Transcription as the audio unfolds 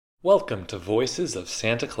Welcome to Voices of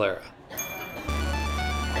Santa Clara.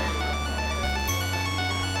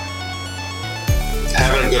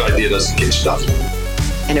 Having a good idea doesn't get you stuff.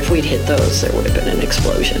 And if we'd hit those, there would have been an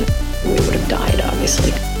explosion. We would have died,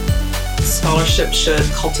 obviously. Scholarship should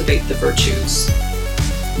cultivate the virtues.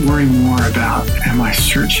 Worry more about, am I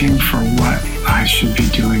searching for what I should be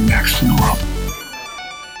doing next in the world?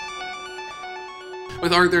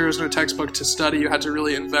 With art, there was no textbook to study. You had to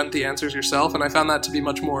really invent the answers yourself, and I found that to be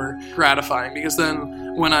much more gratifying, because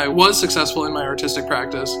then when I was successful in my artistic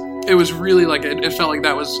practice, it was really like, it felt like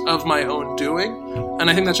that was of my own doing, and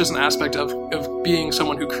I think that's just an aspect of being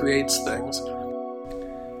someone who creates things.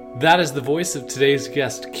 That is the voice of today's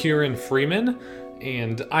guest, Kieran Freeman,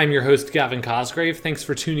 and I'm your host, Gavin Cosgrave. Thanks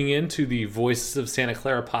for tuning in to the Voices of Santa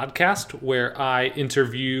Clara podcast, where I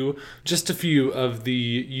interview just a few of the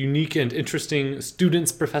unique and interesting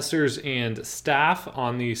students, professors, and staff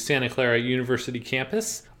on the Santa Clara University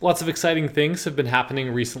campus. Lots of exciting things have been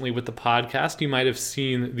happening recently with the podcast. You might have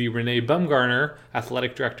seen the Renee Bumgarner,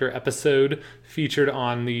 Athletic Director episode featured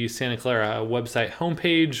on the Santa Clara website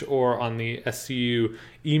homepage or on the SCU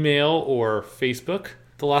email or Facebook.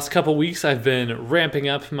 The last couple weeks, I've been ramping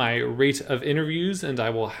up my rate of interviews, and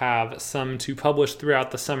I will have some to publish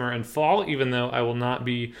throughout the summer and fall, even though I will not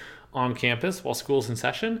be on campus while school's in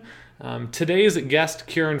session. Today's guest,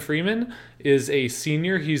 Kieran Freeman, is a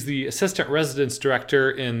senior. He's the Assistant Residence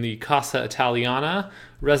Director in the Casa Italiana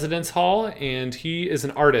Residence Hall, and he is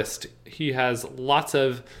an artist. He has lots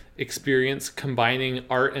of experience combining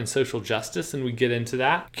art and social justice, and we get into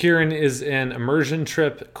that. Kieran is an immersion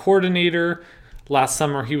trip coordinator. Last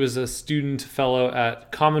summer, he was a student fellow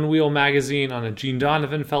at Commonweal magazine on a Jean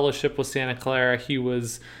Donovan fellowship with Santa Clara. He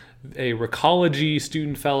was a Recology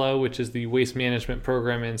student fellow, which is the waste management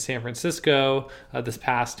program in San Francisco, this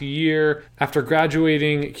past year. After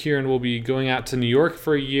graduating, Kieran will be going out to New York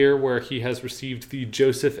for a year, where he has received the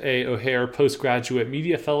Joseph A. O'Hare Postgraduate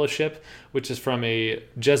Media Fellowship, which is from a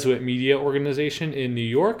Jesuit media organization in New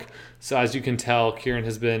York. So as you can tell, Kieran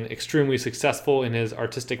has been extremely successful in his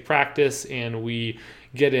artistic practice, and we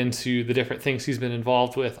get into the different things he's been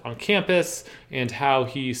involved with on campus and how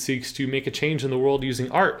he seeks to make a change in the world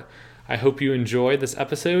using art. I hope you enjoy this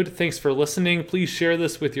episode. Thanks for listening. Please share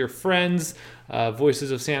this with your friends.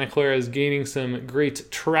 Voices of Santa Clara is gaining some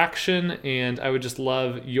great traction, and I would just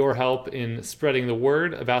love your help in spreading the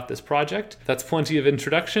word about this project. That's plenty of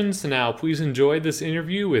introductions. So now please enjoy this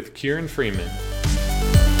interview with Kieran Freeman.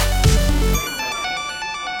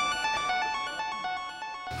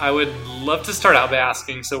 I would love to start out by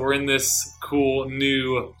asking, so we're in this cool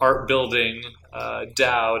new art building,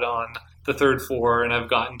 Dowd, on the third floor, and I've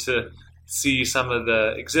gotten to see some of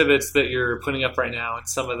the exhibits that you're putting up right now and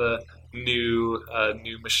some of the new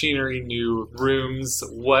machinery, new rooms.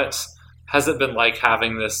 What has it been like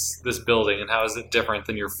having this building, and how is it different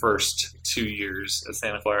than your first 2 years at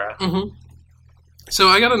Santa Clara? Mm-hmm. So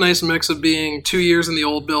I got a nice mix of being 2 years in the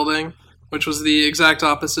old building, which was the exact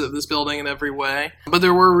opposite of this building in every way. But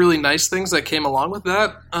there were really nice things that came along with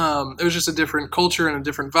that. It was just a different culture and a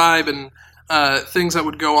different vibe, and things that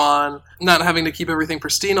would go on, not having to keep everything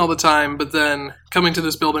pristine all the time, but then coming to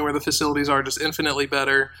this building where the facilities are just infinitely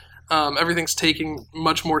better. Everything's taken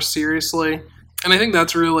much more seriously. And I think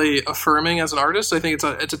that's really affirming as an artist. I think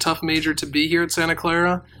it's a tough major to be here at Santa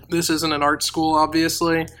Clara. This isn't an art school,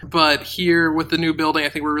 obviously, but here with the new building, I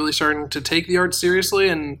think we're really starting to take the art seriously,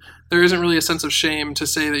 and there isn't really a sense of shame to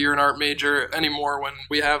say that you're an art major anymore when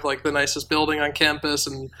we have like the nicest building on campus,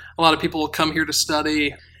 and a lot of people come here to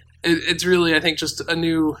study. It's really, I think, just a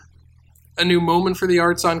new moment for the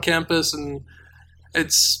arts on campus, and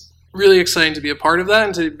it's really exciting to be a part of that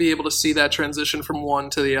and to be able to see that transition from one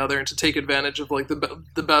to the other and to take advantage of like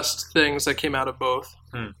the best things that came out of both.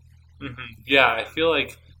 Mm-hmm. Yeah, I feel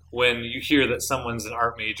like when you hear that someone's an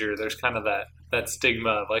art major, there's kind of that stigma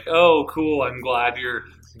of like, oh, cool, I'm glad you're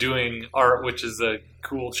doing art, which is a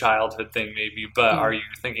cool childhood thing maybe, but are you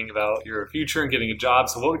thinking about your future and getting a job?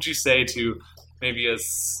 So what would you say to maybe a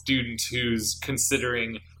student who's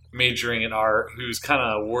considering majoring in art, who's kind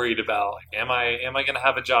of worried about, like, am I going to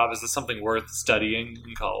have a job? Is this something worth studying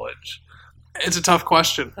in college? It's a tough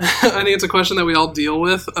question. I think it's a question that we all deal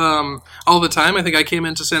with all the time. I think I came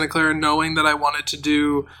into Santa Clara knowing that I wanted to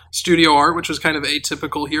do studio art, which was kind of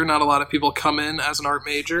atypical here. Not a lot of people come in as an art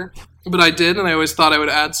major, but I did, and I always thought I would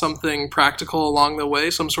add something practical along the way,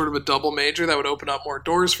 some sort of a double major that would open up more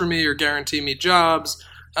doors for me or guarantee me jobs,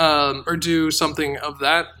 or do something of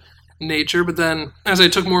that nature. But then as I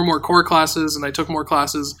took more and more core classes, and I took more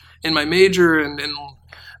classes in my major and in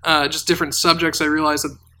just different subjects, I realized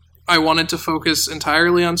that I wanted to focus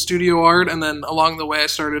entirely on studio art, and then along the way I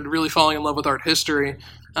started really falling in love with art history,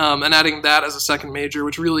 and adding that as a second major,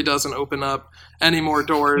 which really doesn't open up any more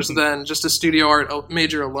doors than just a studio art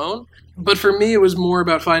major alone. But for me, it was more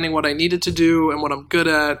about finding what I needed to do and what I'm good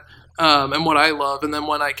at, and what I love, and then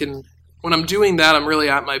when I'm doing that, I'm really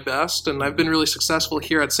at my best, and I've been really successful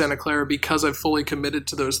here at Santa Clara because I've fully committed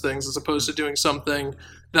to those things, as opposed to doing something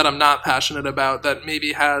that I'm not passionate about that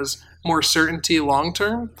maybe has more certainty long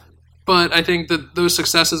term. But I think that those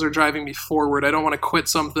successes are driving me forward. I don't want to quit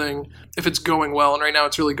something if it's going well, and right now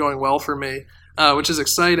it's really going well for me, which is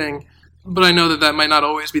exciting. But I know that that might not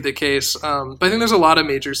always be the case. But I think there's a lot of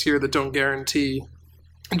majors here that don't guarantee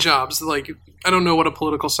jobs. Like, I don't know what a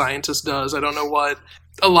political scientist does. I don't know what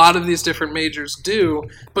a lot of these different majors do,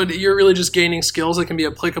 but you're really just gaining skills that can be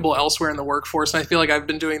applicable elsewhere in the workforce. And I feel like I've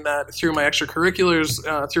been doing that through my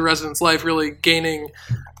extracurriculars, through residence life, really gaining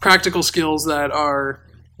practical skills that are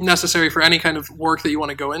necessary for any kind of work that you want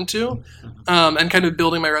to go into, and kind of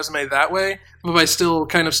building my resume that way, but by still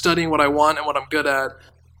kind of studying what I want and what I'm good at.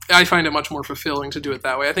 I find it much more fulfilling to do it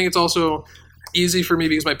that way. I think it's also easy for me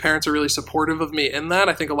because my parents are really supportive of me in that.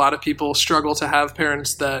 I think a lot of people struggle to have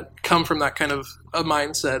parents that come from that kind of a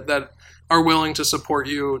mindset, that are willing to support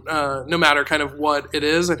you no matter kind of what it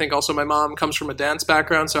is. I think also my mom comes from a dance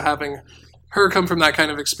background, so having her come from that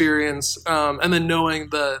kind of experience, and then knowing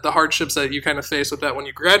the hardships that you kind of face with that when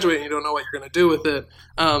you graduate and you don't know what you're going to do with it,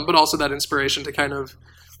 but also that inspiration to kind of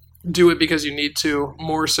do it because you need to,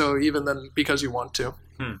 more so even than because you want to.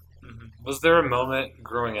 Was there a moment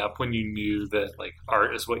growing up when you knew that like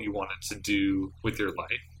art is what you wanted to do with your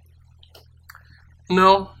life?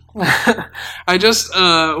 No. I just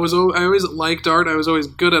I always liked art. I was always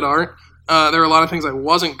good at art. There were a lot of things I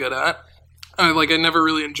wasn't good at. I never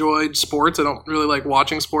really enjoyed sports. I don't really like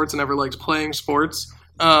watching sports. I never liked playing sports.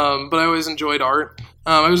 But I always enjoyed art.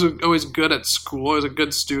 I was always good at school. I was a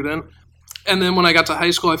good student. And then when I got to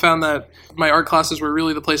high school, I found that my art classes were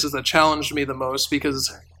really the places that challenged me the most,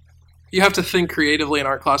 because you have to think creatively in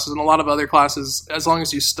art classes. And a lot of other classes, as long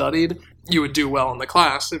as you studied, you would do well in the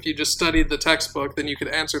class. If you just studied the textbook, then you could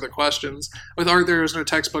answer the questions. With art, there was no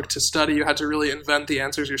textbook to study. You had to really invent the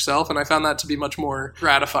answers yourself. And I found that to be much more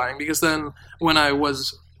gratifying, because then when I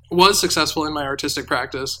was successful in my artistic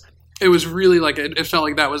practice, it was really like, it felt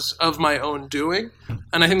like that was of my own doing.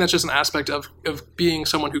 And I think that's just an aspect of being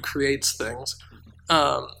someone who creates things.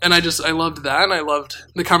 And I loved that, and I loved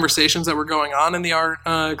the conversations that were going on in the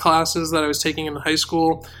art classes that I was taking in high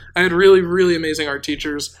school. I had really, really amazing art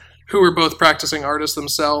teachers who were both practicing artists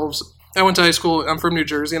themselves. I went to high school, I'm from New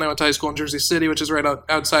Jersey, and I went to high school in Jersey City, which is right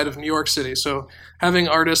outside of New York City. So having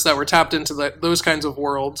artists that were tapped into those kinds of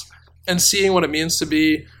worlds and seeing what it means to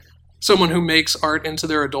be someone who makes art into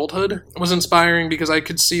their adulthood was inspiring, because I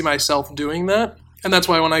could see myself doing that. And that's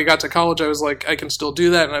why when I got to college, I was like, I can still do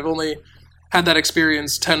that, and I've only had that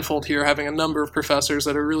experience tenfold here, having a number of professors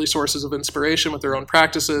that are really sources of inspiration with their own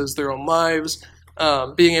practices, their own lives.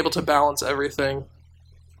 Being able to balance everything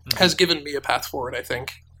has given me a path forward, I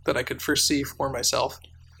think, that I could foresee for myself.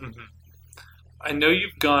 Mm-hmm. I know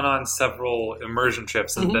you've gone on several immersion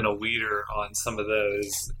trips and been a leader on some of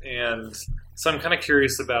those. And so I'm kind of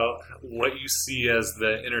curious about what you see as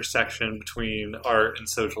the intersection between art and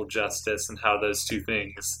social justice, and how those two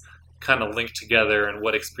things kind of link together, and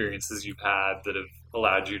what experiences you've had that have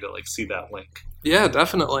allowed you to see that link. Yeah,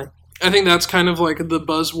 definitely. I think that's kind of like the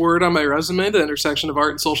buzzword on my resume, the intersection of art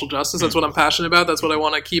and social justice. That's what I'm passionate about. That's what I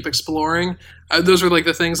want to keep exploring. Those are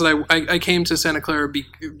the things that I came to Santa Clara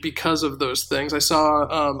because of those things. I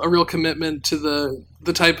saw a real commitment to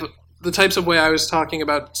the types of way I was talking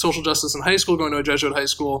about social justice in high school, going to a Jesuit high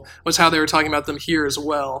school, was how they were talking about them here as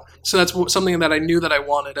well. So that's something that I knew that I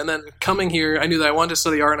wanted. And then coming here, I knew that I wanted to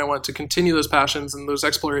study art, and I wanted to continue those passions and those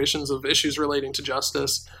explorations of issues relating to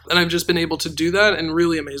justice. And I've just been able to do that in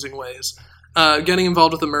really amazing ways. Getting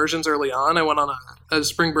involved with immersions early on, I went on a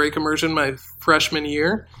spring break immersion my freshman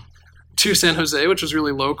year to San Jose, which was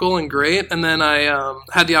really local and great. And then I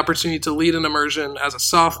had the opportunity to lead an immersion as a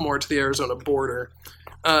sophomore to the Arizona border.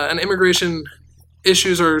 And immigration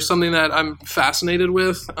issues are something that I'm fascinated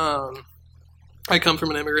with. I come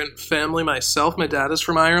from an immigrant family myself. My dad is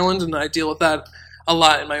from Ireland, and I deal with that a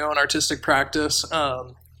lot in my own artistic practice.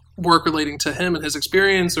 Work relating to him and his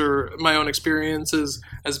experience, or my own experiences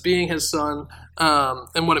as being his son,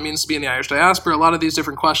 and what it means to be in the Irish diaspora. A lot of these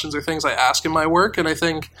different questions are things I ask in my work, and I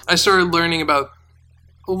think I started learning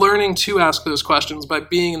to ask those questions by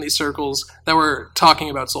being in these circles that were talking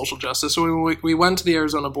about social justice. So when we went to the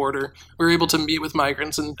Arizona border, we were able to meet with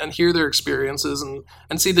migrants and hear their experiences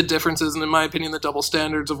and see the differences, and in my opinion, the double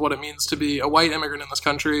standards of what it means to be a white immigrant in this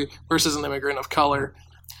country versus an immigrant of color.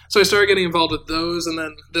 So I started getting involved with those, and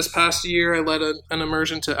then this past year I led an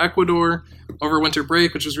immersion to Ecuador over winter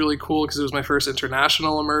break, which was really cool because it was my first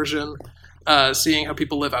international immersion, seeing how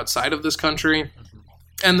people live outside of this country.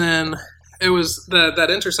 And then it was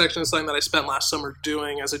that intersection is something that I spent last summer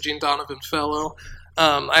doing as a Gene Donovan Fellow.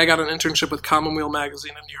 I got an internship with Commonweal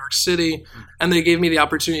Magazine in New York City, and they gave me the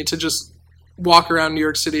opportunity to just walk around New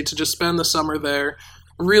York City, to just spend the summer there,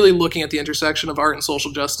 really looking at the intersection of art and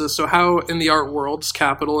social justice. So how in the art world's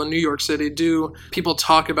capital in New York City do people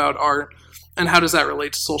talk about art, and how does that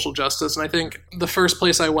relate to social justice? And I think the first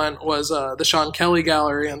place I went was the Sean Kelly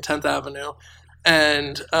Gallery on 10th Avenue,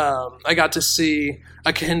 and I got to see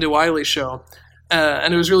a Kehinde Wiley show.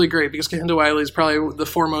 And it was really great because Kehinde Wiley is probably the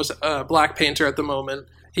foremost black painter at the moment.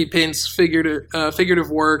 He paints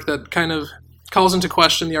figurative work that kind of calls into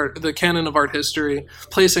question the canon of art history,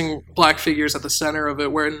 placing black figures at the center of it,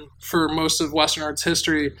 where for most of Western arts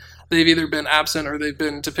history, they've either been absent or they've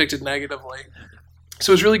been depicted negatively.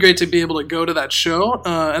 So it was really great to be able to go to that show.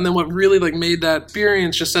 And then what really made that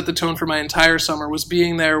experience just set the tone for my entire summer was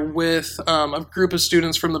being there with a group of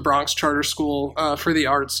students from the Bronx Charter School for the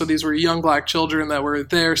Arts. So these were young black children that were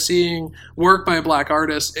there seeing work by a black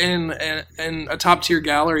artist in a top-tier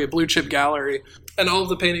gallery, a blue-chip gallery. And all of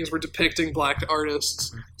the paintings were depicting black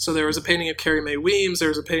artists. So there was a painting of Carrie Mae Weems, there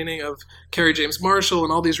was a painting of Kerry James Marshall,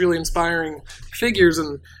 and all these really inspiring figures.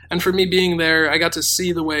 And for me being there, I got to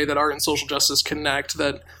see the way that art and social justice connect,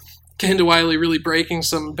 that Kehinde Wiley really breaking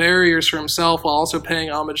some barriers for himself while also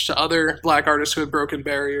paying homage to other black artists who had broken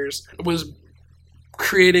barriers, was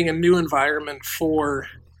creating a new environment for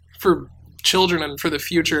children and for the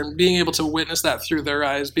future, and being able to witness that through their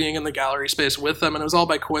eyes, being in the gallery space with them. And it was all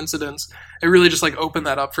by coincidence. It really just opened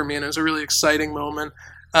that up for me, and it was a really exciting moment.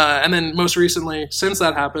 And then most recently, since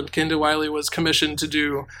that happened, Kehinde Wiley was commissioned to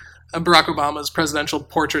do Barack Obama's presidential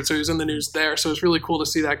portrait, so he was in the news there. So it's really cool to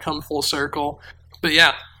see that come full circle. But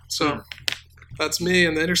yeah, so that's me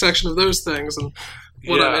and the intersection of those things and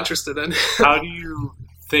what I'm interested in. How do you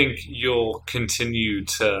think you'll continue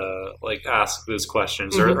to ask those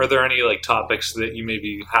questions? Mm-hmm. Or are there any topics that you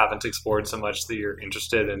maybe haven't explored so much that you're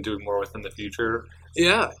interested in doing more with in the future?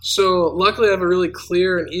 Yeah, so luckily I have a really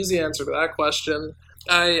clear and easy answer to that question.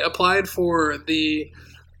 I applied for the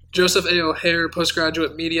Joseph A. O'Hare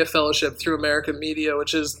Postgraduate Media Fellowship through American Media,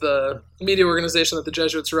 which is the media organization that the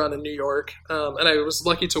Jesuits run in New York. And I was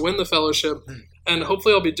lucky to win the fellowship. And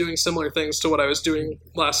hopefully I'll be doing similar things to what I was doing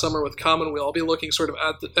last summer with Commonweal. I'll be looking sort of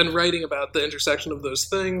at and writing about the intersection of those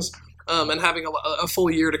things, and having a full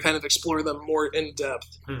year to kind of explore them more in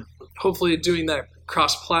depth. Hopefully doing that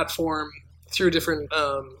cross-platform through different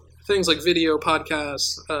things like video,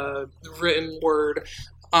 podcasts, written word,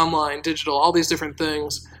 online, digital, all these different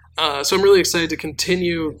things. So I'm really excited to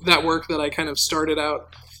continue that work that I kind of started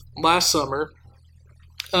out last summer.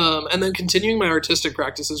 And then continuing my artistic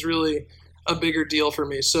practice is really a bigger deal for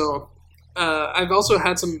me. So I've also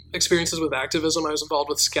had some experiences with activism. I was involved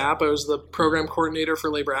with SCAP. I was the program coordinator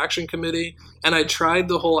for Labor Action Committee, and I tried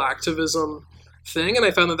the whole activism thing, and I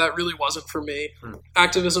found that really wasn't for me.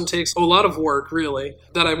 Activism takes a lot of work, really,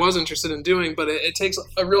 that I was interested in doing, but it takes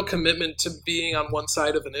a real commitment to being on one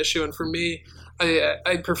side of an issue. And for me,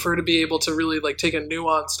 I prefer to be able to really take a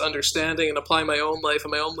nuanced understanding and apply my own life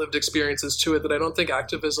and my own lived experiences to it, that I don't think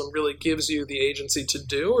activism really gives you the agency to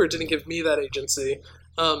do, or didn't give me that agency.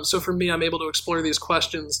 So for me, I'm able to explore these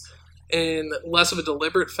questions in less of a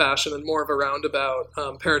deliberate fashion and more of a roundabout,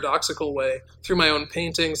 paradoxical way through my own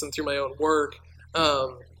paintings and through my own work.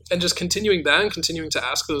 And just continuing that and continuing to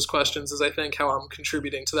ask those questions is, I think, how I'm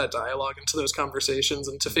contributing to that dialogue and to those conversations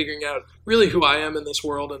and to figuring out really who I am in this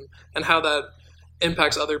world and how that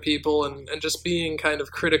impacts other people, and just being kind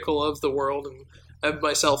of critical of the world and of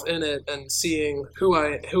myself in it, and seeing who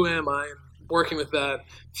am I, and working with that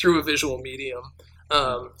through a visual medium.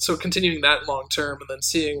 So continuing that long term and then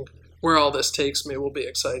seeing where all this takes me will be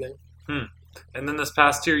exciting. And then this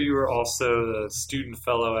past year, you were also the student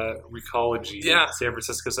fellow at Recology in San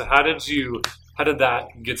Francisco. So how did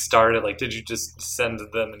that get started? Did you just send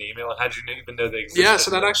them an email? How did you even know they existed? Yeah,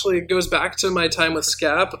 so that actually goes back to my time with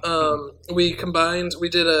SCAP. We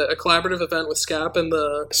did a collaborative event with SCAP and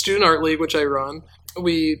the Student Art League, which I run.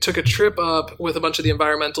 We took a trip up with a bunch of the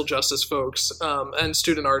environmental justice folks and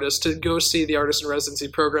student artists to go see the Artist in Residency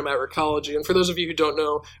program at Recology. And for those of you who don't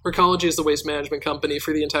know, Recology is the waste management company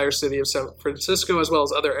for the entire city of San Francisco, as well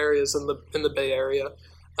as other areas in the Bay Area.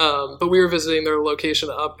 But we were visiting their location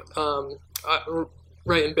up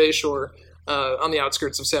right in Bayshore, on the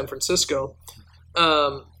outskirts of San Francisco.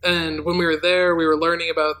 And when we were there, we were learning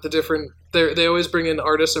about the different. They always bring in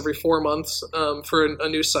artists every 4 months for a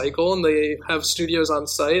new cycle, and they have studios on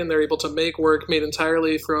site, and they're able to make work made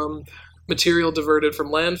entirely from material diverted from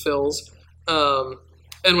landfills.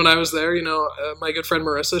 And when I was there, my good friend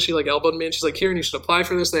Marissa, she elbowed me and she's like, "Kieran, you should apply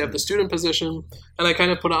for this. They have the student position." And I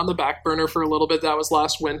kind of put it on the back burner for a little bit. That was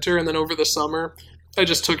last winter. And then over the summer, I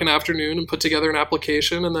just took an afternoon and put together an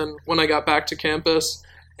application. And then when I got back to campus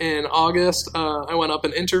in August, I went up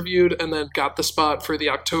and interviewed and then got the spot for the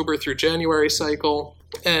October through January cycle.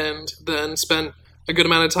 And then spent a good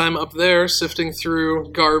amount of time up there sifting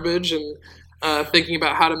through garbage and thinking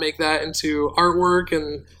about how to make that into artwork.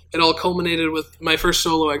 And it all culminated with my first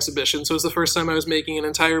solo exhibition. So it was the first time I was making an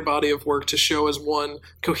entire body of work to show as one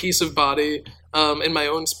cohesive body in my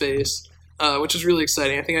own space, which is really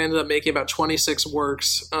exciting. I think I ended up making about 26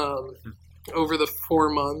 works over the 4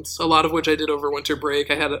 months, a lot of which I did over winter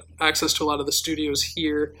break. I had access to a lot of the studios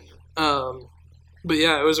here. But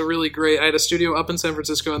yeah, it was a really great... I had a studio up in San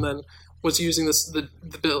Francisco and then was using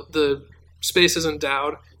the spaces in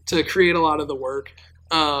Dowd to create a lot of the work.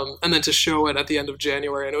 And then to show it at the end of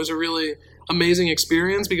January. And it was a really amazing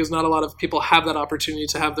experience because not a lot of people have that opportunity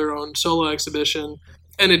to have their own solo exhibition.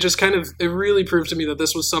 And it just it really proved to me that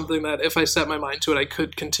this was something that if I set my mind to it, I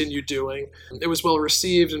could continue doing. It was well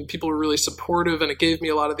received and people were really supportive, and it gave me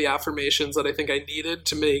a lot of the affirmations that I think I needed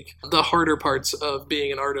to make the harder parts of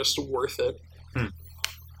being an artist worth it.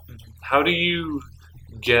 How do you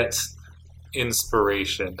get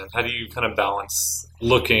inspiration, and how do you kind of balance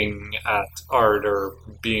looking at art or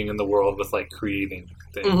being in the world with creating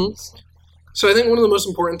things? Mm-hmm. So I think one of the most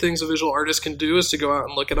important things a visual artist can do is to go out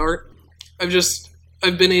and look at art.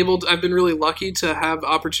 I've been really lucky to have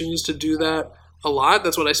opportunities to do that a lot.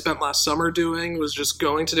 That's what I spent last summer doing, was just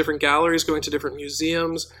going to different galleries, going to different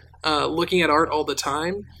museums, looking at art all the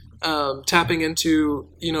time. Tapping into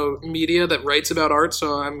media that writes about art.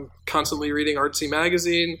 So I'm constantly reading Artsy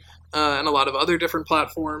Magazine and a lot of other different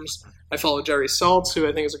platforms. I follow Jerry Saltz, who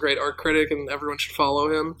I think is a great art critic, and everyone should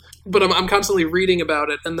follow him. But I'm constantly reading about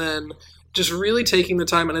it and then just really taking the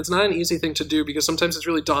time. And it's not an easy thing to do because sometimes it's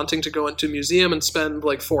really daunting to go into a museum and spend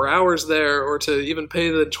 4 hours there, or to even pay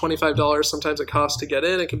the $25 sometimes it costs to get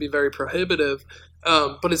in. It can be very prohibitive,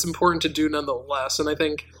 but it's important to do nonetheless. And I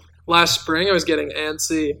think last spring I was getting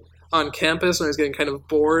antsy on campus and I was getting kind of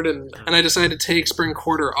bored, and I decided to take spring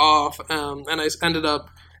quarter off, and I ended up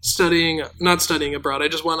not studying abroad. I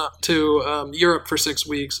just went up to Europe for 6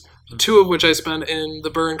 weeks, 2 of which I spent in the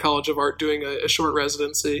Byrne College of Art doing a short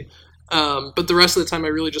residency. But the rest of the time I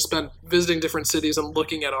really just spent visiting different cities and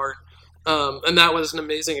looking at art. And that was an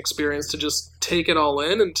amazing experience to just take it all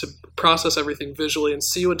in and to process everything visually and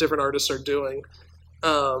see what different artists are doing.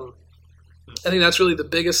 I think that's really the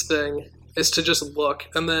biggest thing, is to just look.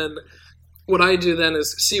 And then what I do then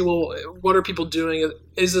is see, well, what are people doing?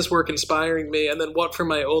 Is this work inspiring me? And then what from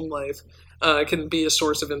my own life can be a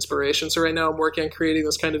source of inspiration? So right now I'm working on creating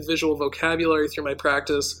this kind of visual vocabulary through my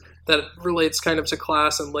practice that relates kind of to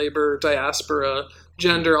class and labor, diaspora,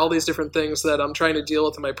 gender, all these different things that I'm trying to deal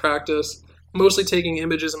with in my practice, mostly taking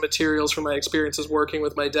images and materials from my experiences working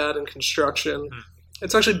with my dad in construction.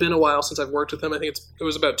 It's actually been a while since I've worked with him. I think it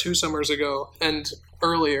was about 2 summers ago and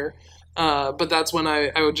earlier. But that's when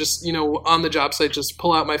I would just, on the job site, just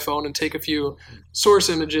pull out my phone and take a few source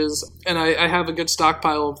images. And I have a good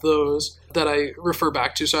stockpile of those that I refer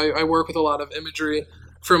back to. So I work with a lot of imagery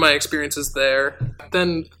from my experiences there.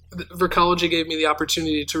 Then Vercology gave me the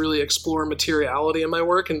opportunity to really explore materiality in my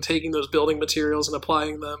work and taking those building materials and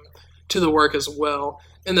applying them to the work as well.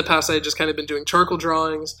 In the past, I had just kind of been doing charcoal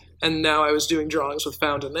drawings, and now I was doing drawings with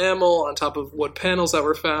found enamel on top of wood panels that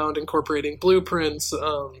were found, incorporating blueprints,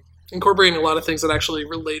 incorporating a lot of things that actually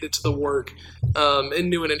related to the work in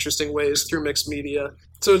new and interesting ways through mixed media.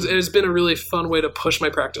 So it's been a really fun way to push my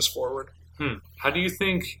practice forward. How do you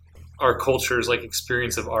think our culture's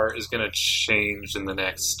experience of art is going to change in the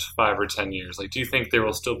next 5 or 10 years? Do you think there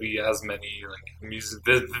will still be as many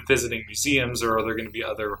visiting museums, or are there going to be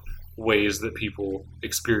other ways that people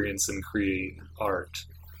experience and create art?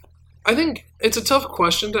 I think it's a tough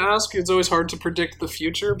question to ask. It's always hard to predict the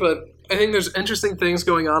future, but I think there's interesting things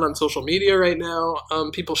going on social media right now.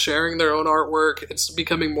 People sharing their own artwork. It's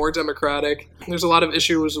becoming more democratic. There's a lot of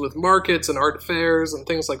issues with markets and art fairs and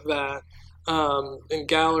things like that, and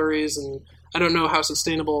galleries, and I don't know how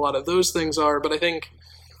sustainable a lot of those things are, but I think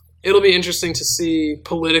it'll be interesting to see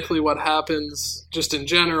politically what happens just in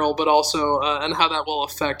general, but also and how that will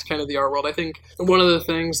affect kind of the art world. I think one of the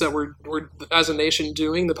things that we're as a nation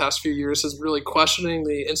doing the past few years is really questioning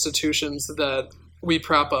the institutions that we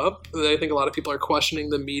prop up. I think a lot of people are questioning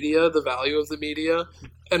the media, the value of the media,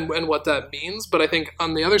 and what that means. But I think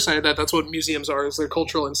on the other side of that, that's what museums are, is they're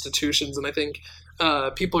cultural institutions. And I think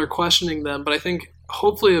people are questioning them, but I think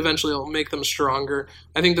hopefully eventually it'll make them stronger.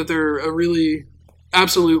 I think that they're a really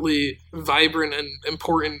absolutely vibrant and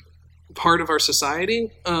important part of our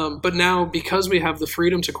society. But now, because we have the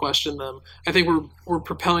freedom to question them, I think we're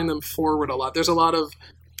propelling them forward a lot. There's a lot of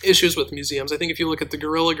issues with museums. I think if you look at the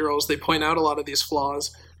Guerrilla Girls, they point out a lot of these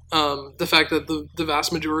flaws. The fact that the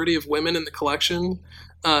vast majority of women in the collections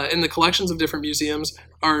of different museums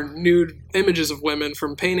are nude images of women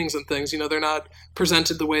from paintings and things. They're not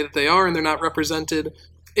presented the way that they are, and they're not represented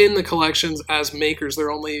in the collections as makers.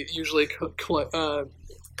 They're only usually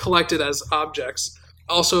collected as objects.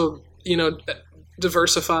 Also,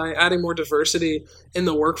 diversify, adding more diversity in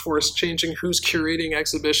the workforce, changing who's curating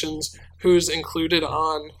exhibitions, who's included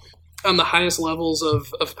on the highest levels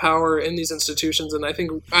of power in these institutions. And I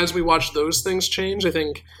think as we watch those things change, I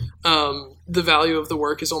think the value of the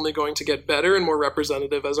work is only going to get better and more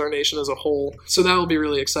representative as our nation as a whole. So that will be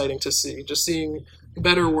really exciting to see, just seeing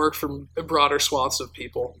better work from broader swaths of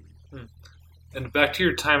people. And back to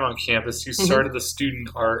your time on campus, you started the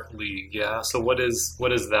Student Art League, yeah? So what is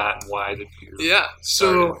that, and why did you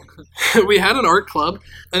so we had an art club,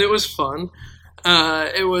 and it was fun.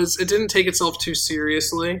 It didn't take itself too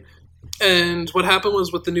seriously. And what happened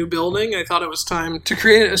was, with the new building, I thought it was time to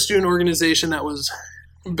create a student organization that was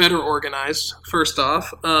better organized, first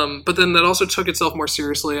off, but then that also took itself more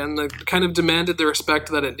seriously and kind of demanded the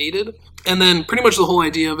respect that it needed. And then pretty much the whole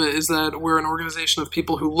idea of it is that we're an organization of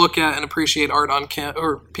people who look at and appreciate art on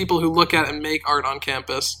or people who look at and make art on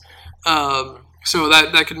campus. So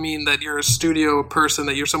that could mean that you're a studio person,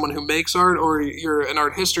 that you're someone who makes art, or you're an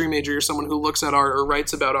art history major, you're someone who looks at art or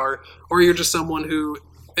writes about art, or you're just someone who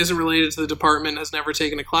isn't related to the department, has never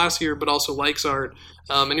taken a class here, but also likes art.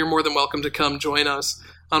 And you're more than welcome to come join us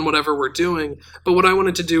on whatever we're doing. But what I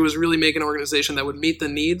wanted to do was really make an organization that would meet the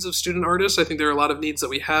needs of student artists. I think there are a lot of needs that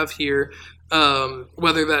we have here,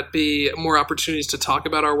 whether that be more opportunities to talk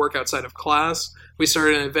about our work outside of class. We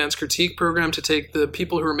started an advanced critique program to take the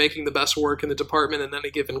people who are making the best work in the department in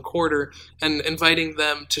any given quarter and inviting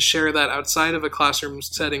them to share that outside of a classroom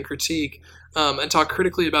setting critique, and talk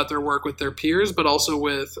critically about their work with their peers, but also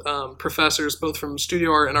with professors, both from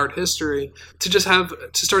studio art and art history, to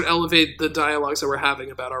start elevate the dialogues that we're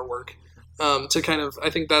having about our work. I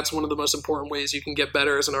think that's one of the most important ways you can get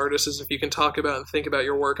better as an artist, is if you can talk about and think about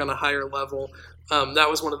your work on a higher level. That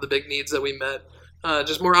was one of the big needs that we met.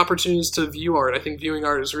 Just more opportunities to view art. I think viewing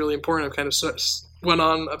art is really important. I've kind of went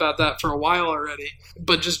on about that for a while already.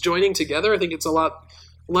 But just joining together, I think it's a lot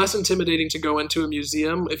less intimidating to go into a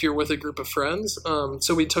museum if you're with a group of friends.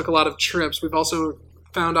 So we took a lot of trips. We've also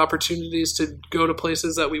found opportunities to go to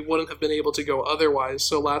places that we wouldn't have been able to go otherwise.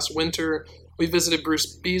 So last winter, we visited Bruce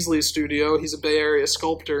Beasley's studio. He's a Bay Area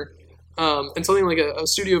sculptor. And something like a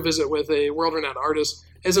studio visit with a world-renowned artist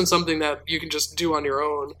isn't something that you can just do on your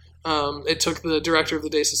own. It took the director of the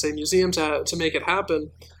DeSausset Museum to make it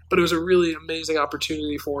happen, but it was a really amazing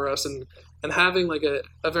opportunity for us. And having like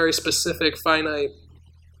a very specific, finite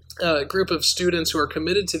group of students who are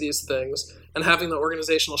committed to these things and having the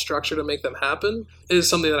organizational structure to make them happen is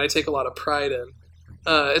something that I take a lot of pride in.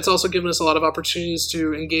 It's also given us a lot of opportunities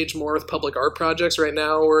to engage more with public art projects. Right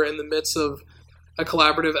now, we're in the midst of a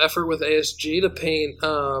collaborative effort with ASG to paint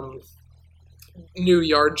new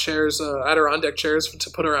yard chairs, Adirondack chairs to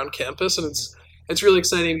put around campus, and it's really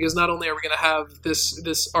exciting because not only are we going to have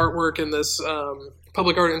this artwork and this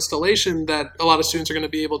public art installation that a lot of students are going to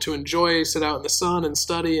be able to enjoy, sit out in the sun and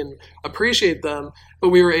study and appreciate them, but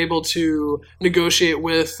we were able to negotiate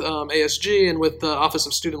with ASG and with the Office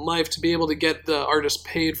of Student Life to be able to get the artists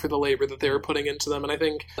paid for the labor that they were putting into them. And I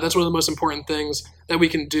think that's one of the most important things that we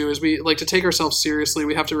can do, is we like to take ourselves seriously.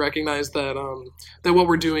 We have to recognize that that what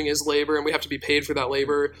we're doing is labor, and we have to be paid for that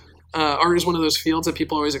labor. Art is one of those fields that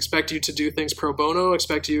people always expect you to do things pro bono,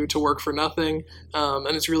 expect you to work for nothing,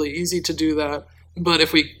 and it's really easy to do that. But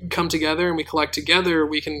if we come together and we collect together,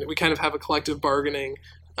 we kind of have a collective bargaining,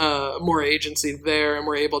 more agency there, and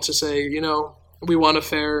we're able to say, we want a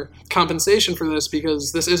fair compensation for this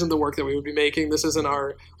because this isn't the work that we would be making. This isn't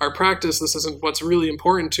our practice. This isn't what's really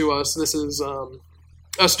important to us. This is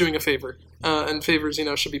us doing a favor, and favors,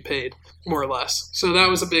 should be paid more or less. So that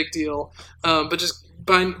was a big deal. But just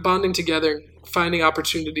bonding together, finding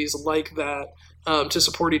opportunities like that to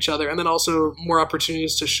support each other, and then also more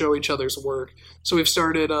opportunities to show each other's work. So we've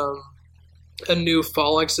started a new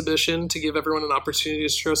fall exhibition to give everyone an opportunity to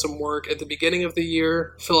show some work at the beginning of the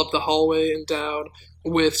year, fill up the hallway in Dowd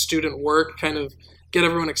with student work, kind of get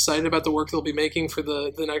everyone excited about the work they'll be making for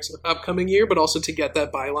the next upcoming year, but also to get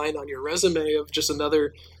that byline on your resume of just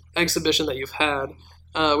another exhibition that you've had.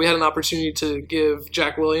 We had an opportunity to give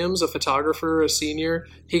Jack Williams, a photographer, a senior.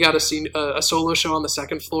 He got a solo show on the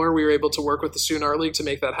second floor. We were able to work with the Student Art League to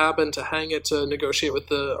make that happen, to hang it, to negotiate with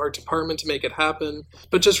the art department to make it happen.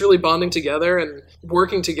 But just really bonding together and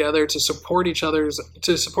working together to support each other as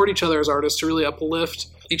artists, to really uplift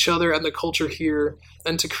each other and the culture here,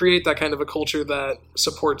 and to create that kind of a culture that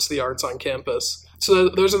supports the arts on campus. So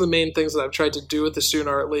those are the main things that I've tried to do with the Student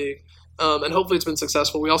Art League, and hopefully it's been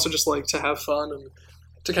successful. We also just like to have fun and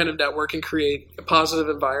to kind of network and create positive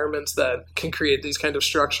environments that can create these kind of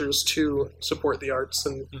structures to support the arts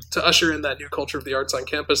and to usher in that new culture of the arts on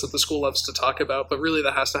campus that the school loves to talk about. But really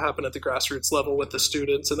that has to happen at the grassroots level with the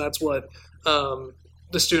students, and that's what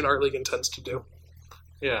the Student Art League intends to do.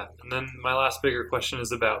 Yeah, and then my last bigger question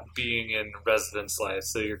is about being in residence life.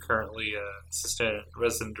 So you're currently an assistant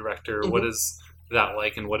resident director. Mm-hmm. What is that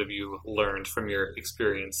like, and what have you learned from your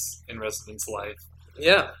experience in residence life?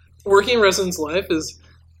 Yeah, working in residence life is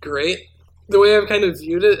great. The way I've kind of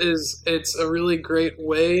viewed it is it's a really great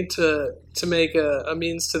way to make a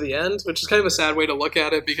means to the end, which is kind of a sad way to look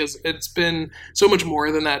at it because it's been so much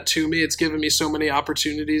more than that to me. It's given me so many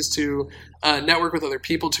opportunities to network with other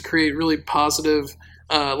people, to create really positive,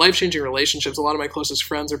 life-changing relationships. A lot of my closest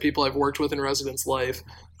friends are people I've worked with in residence life.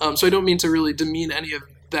 So I don't mean to really demean any of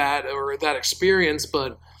that or that experience,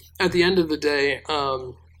 but at the end of the day,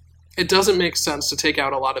 it doesn't make sense to take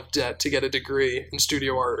out a lot of debt to get a degree in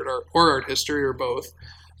studio art or art history or both.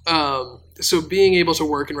 So being able to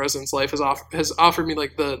work in residence life has offered me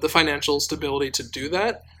like the financial stability to do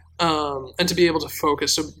that, and to be able to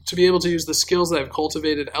focus, so to be able to use the skills that I've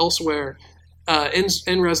cultivated elsewhere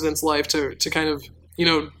in residence life to kind of,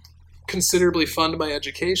 considerably fund my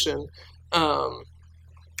education,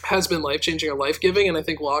 has been life-changing or life-giving, and I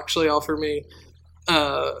think will actually offer me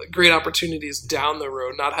great opportunities down the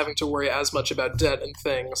road, not having to worry as much about debt and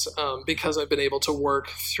things, because I've been able to work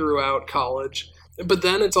throughout college. But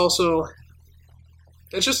then it's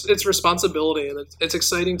responsibility, and it's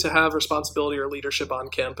exciting to have responsibility or leadership on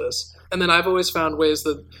campus. And then I've always found ways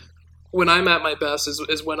that when I'm at my best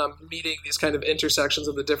is when I'm meeting these kind of intersections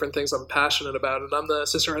of the different things I'm passionate about. And I'm the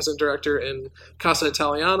assistant resident director in Casa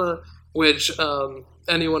Italiana, which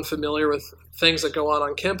anyone familiar with things that go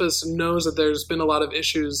on campus knows that there's been a lot of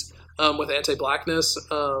issues with anti-Blackness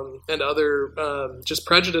and other just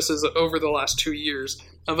prejudices over the last 2 years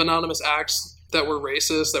of anonymous acts that were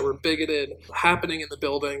racist, that were bigoted, happening in the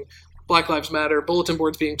building. Black Lives Matter, bulletin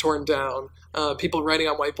boards being torn down, people writing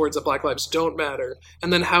on whiteboards that Black Lives don't matter.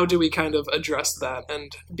 And then how do we kind of address that?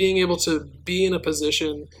 And being able to be in a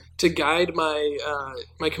position to guide my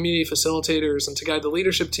community facilitators and to guide the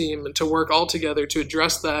leadership team and to work all together to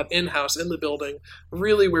address that in-house in the building,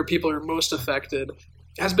 really where people are most affected,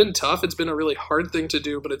 has been tough. It's been a really hard thing to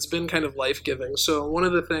do, but it's been kind of life-giving. So one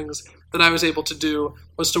of the things that I was able to do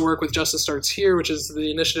was to work with Justice Starts Here, which is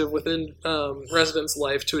the initiative within residence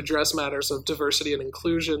life to address matters of diversity and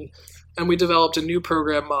inclusion. And we developed a new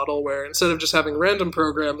program model where instead of just having random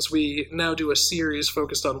programs, we now do a series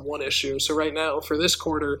focused on one issue. So right now, for this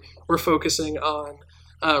quarter, we're focusing on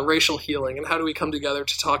racial healing and how do we come together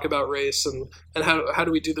to talk about race and how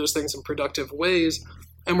do we do those things in productive ways.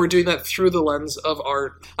 And we're doing that through the lens of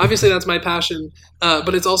art. Obviously, that's my passion,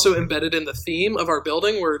 but it's also embedded in the theme of our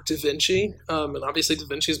building. We're Da Vinci, and obviously Da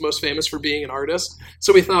Vinci is most famous for being an artist.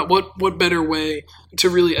 So we thought, what better way to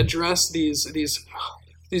really address these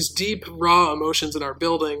deep, raw emotions in our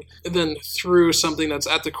building than through something that's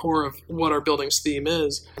at the core of what our building's theme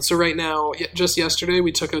is. So right now, just yesterday,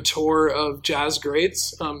 we took a tour of jazz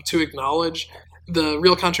greats to acknowledge the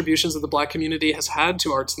real contributions that the Black community has had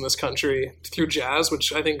to arts in this country through jazz,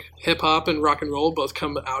 which I think hip-hop and rock and roll both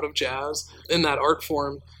come out of jazz in that art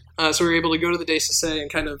form. So we were able to go to the Desaussé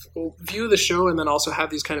and kind of view the show and then also have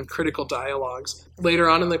these kind of critical dialogues. Later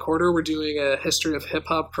on in the quarter, we're doing a history of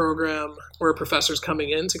hip-hop program where a professor's coming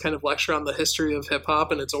in to kind of lecture on the history of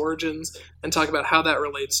hip-hop and its origins and talk about how that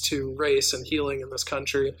relates to race and healing in this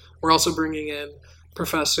country. We're also bringing in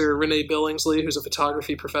Professor Renee Billingsley, who's a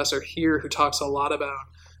photography professor here, who talks a lot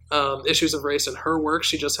about issues of race in her work.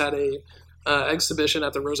 She just had a exhibition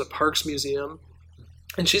at the Rosa Parks Museum,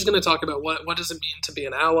 and she's going to talk about what does it mean to be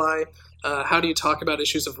an ally, how do you talk about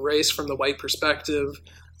issues of race from the white perspective,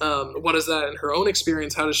 what is that in her own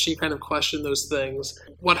experience, how does she kind of question those things,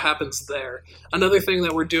 what happens there. Another thing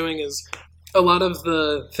that we're doing is a lot of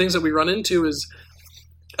the things that we run into is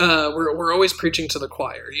we're always preaching to the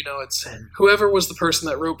choir. It's whoever was the person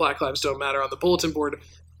that wrote Black Lives Don't Matter on the bulletin board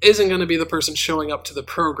isn't going to be the person showing up to the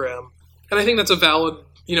program. And I think that's a valid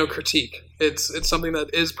critique. It's something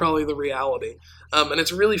that is probably the reality. And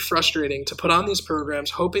it's really frustrating to put on these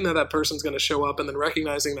programs hoping that person's going to show up and then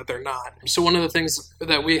recognizing that they're not. So one of the things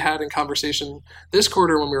that we had in conversation this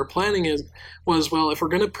quarter when we were planning was, well, if we're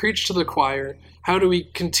going to preach to the choir, how do we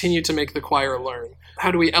continue to make the choir learn?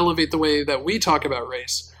 How do we elevate the way that we talk about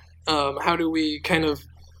race? How do we kind of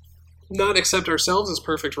not accept ourselves as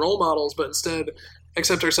perfect role models, but instead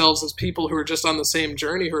accept ourselves as people who are just on the same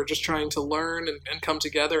journey, who are just trying to learn and come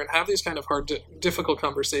together and have these kind of hard, difficult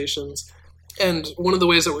conversations. And one of the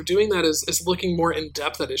ways that we're doing that is looking more in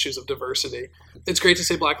depth at issues of diversity. It's great to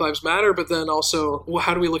say Black Lives Matter, but then also, well,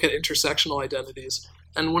 how do we look at intersectional identities?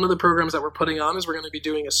 And one of the programs that we're putting on is we're going to be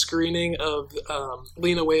doing a screening of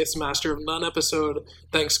Lena Waith's Master of None episode,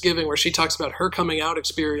 Thanksgiving, where she talks about her coming out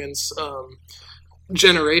experience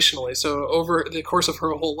generationally. So over the course of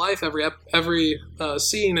her whole life, every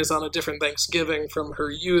scene is on a different Thanksgiving from her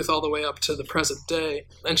youth all the way up to the present day,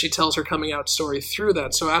 and she tells her coming out story through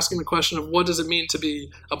that. So asking the question of what does it mean to be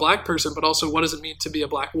a Black person, but also what does it mean to be a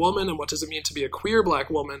Black woman, and what does it mean to be a queer Black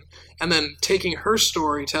woman, and then taking her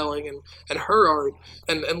storytelling and her art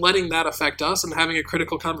and letting that affect us and having a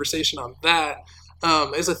critical conversation on that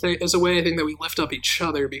is a way I think that we lift up each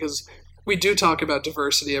other, because we do talk about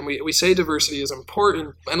diversity and we say diversity is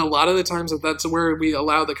important, and a lot of the times that's where we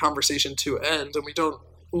allow the conversation to end and we don't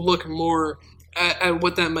look more at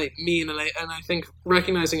what that might mean. And I think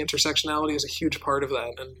recognizing intersectionality is a huge part of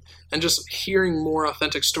that, and just hearing more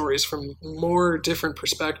authentic stories from more different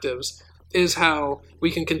perspectives is how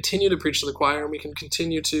we can continue to preach to the choir, and we can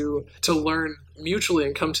continue to learn mutually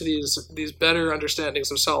and come to these better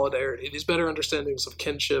understandings of solidarity, these better understandings of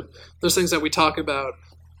kinship, those things that we talk about,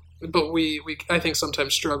 but we I think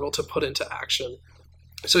sometimes struggle to put into action.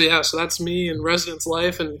 So that's me in residence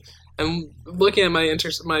life, and looking at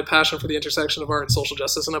my passion for the intersection of art and social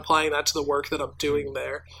justice and applying that to the work that I'm doing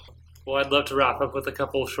there. Well, I'd love to wrap up with a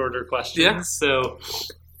couple shorter questions. Yeah. So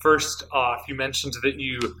first off, you mentioned that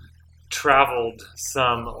you traveled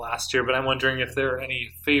some last year, but I'm wondering if there are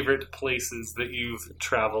any favorite places that you've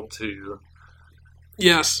traveled to.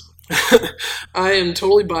 Yes. I am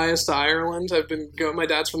totally biased to Ireland. My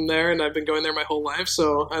dad's from there, and I've been going there my whole life,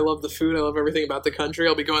 so I love the food. I love everything about the country.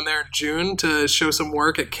 I'll be going there in June to show some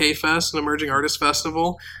work at K-Fest, an emerging artist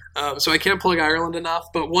festival. So I can't plug Ireland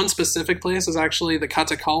enough, but one specific place is actually the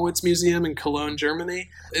Katja Kollwitz Museum in Cologne, Germany.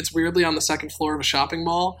 It's weirdly on the second floor of a shopping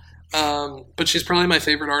mall, but she's probably my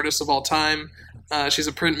favorite artist of all time. She's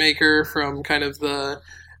a printmaker from kind of the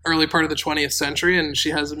early part of the 20th century, and she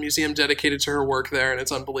has a museum dedicated to her work there, and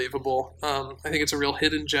it's unbelievable. I think it's a real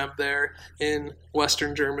hidden gem there in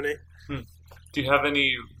Western Germany. Do you have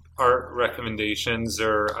any art recommendations,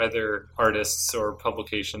 or either artists or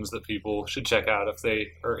publications that people should check out if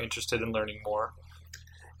they are interested in learning more?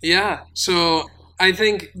 Yeah, so I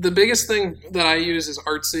think the biggest thing that I use is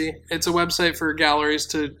Artsy. It's a website for galleries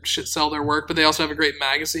to sell their work, but they also have a great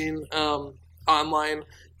magazine online,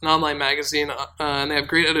 an online magazine, and they have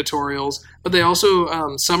great editorials, but they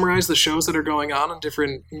also summarize the shows that are going on in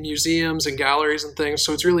different museums and galleries and things,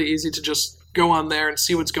 so it's really easy to just go on there and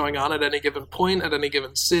see what's going on at any given point, at any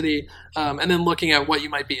given city, and then looking at what you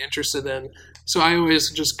might be interested in. So I always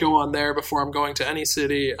just go on there before I'm going to any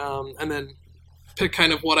city, and then pick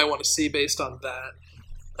kind of what I want to see based on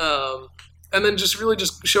that. And then just really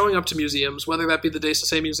just showing up to museums, whether that be the De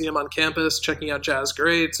Sausset Museum on campus, checking out Jazz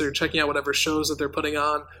Greats, or checking out whatever shows that they're putting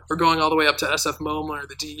on, or going all the way up to SF MoMA or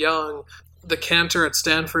the D. Young. The Cantor at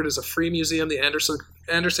Stanford is a free museum. The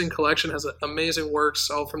Anderson Collection has amazing works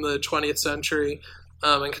all from the 20th century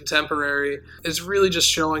and contemporary. It's really just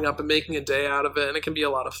showing up and making a day out of it, and it can be a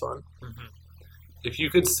lot of fun. Mm-hmm. If you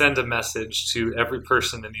could send a message to every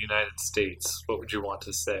person in the United States, what would you want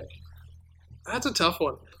to say? That's a tough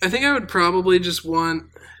one. I think I would probably just want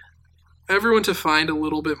everyone to find a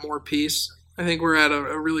little bit more peace. I think we're at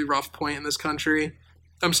a really rough point in this country.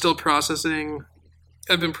 I'm still processing.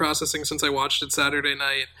 I've been processing since I watched it Saturday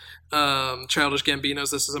night, Childish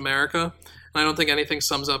Gambino's This Is America. And I don't think anything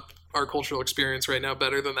sums up our cultural experience right now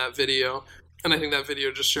better than that video. And I think that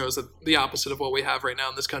video just shows that the opposite of what we have right now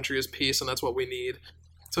in this country is peace, and that's what we need.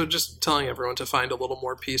 So just telling everyone to find a little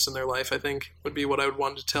more peace in their life, I think, would be what I would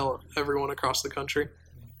want to tell everyone across the country.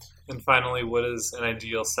 And finally, what does an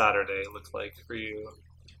ideal Saturday look like for you?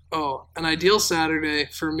 Oh, an ideal Saturday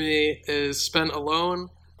for me is spent alone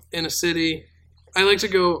in a city. I like to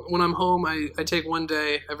go, when I'm home, I take one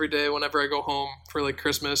day every day whenever I go home for like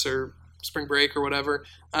Christmas or spring break or whatever,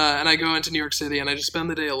 and I go into New York City and I just spend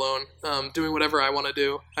the day alone, doing whatever I want to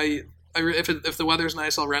do. If the weather's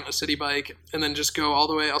nice, I'll rent a city bike and then just go all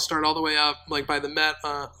the way. I'll start all the way up, like by the Met,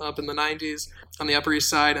 up in the 90s on the Upper East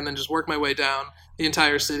Side, and then just work my way down the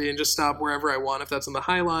entire city and just stop wherever I want. If that's in the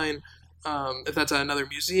High Line, if that's at another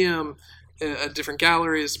museum, at different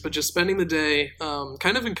galleries, but just spending the day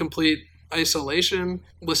kind of in complete isolation,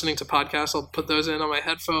 listening to podcasts. I'll put those in on my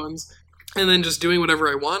headphones, and then just doing whatever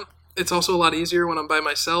I want. It's also a lot easier when I'm by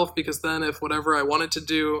myself, because then if whatever I wanted to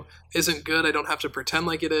do isn't good, I don't have to pretend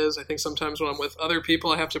like it is. I think sometimes when I'm with other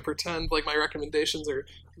people, I have to pretend like my recommendations are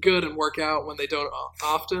good and work out when they don't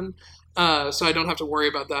often. So I don't have to worry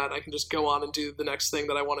about that. I can just go on and do the next thing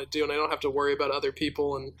that I want to do, and I don't have to worry about other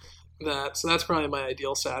people and that. So that's probably my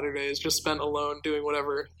ideal Saturday, is just spent alone doing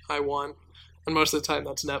whatever I want. And most of the time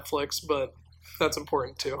that's Netflix, but that's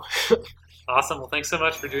important too. Awesome. Well, thanks so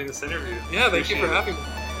much for doing this interview. Yeah, thank you for having me.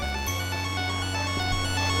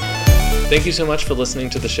 Thank you so much for listening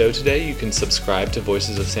to the show today. You can subscribe to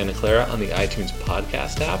Voices of Santa Clara on the iTunes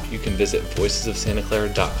podcast app. You can visit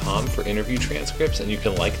voicesofsantaclara.com for interview transcripts, and you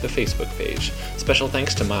can like the Facebook page. Special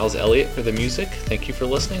thanks to Miles Elliott for the music. Thank you for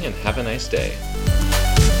listening, and have a nice day.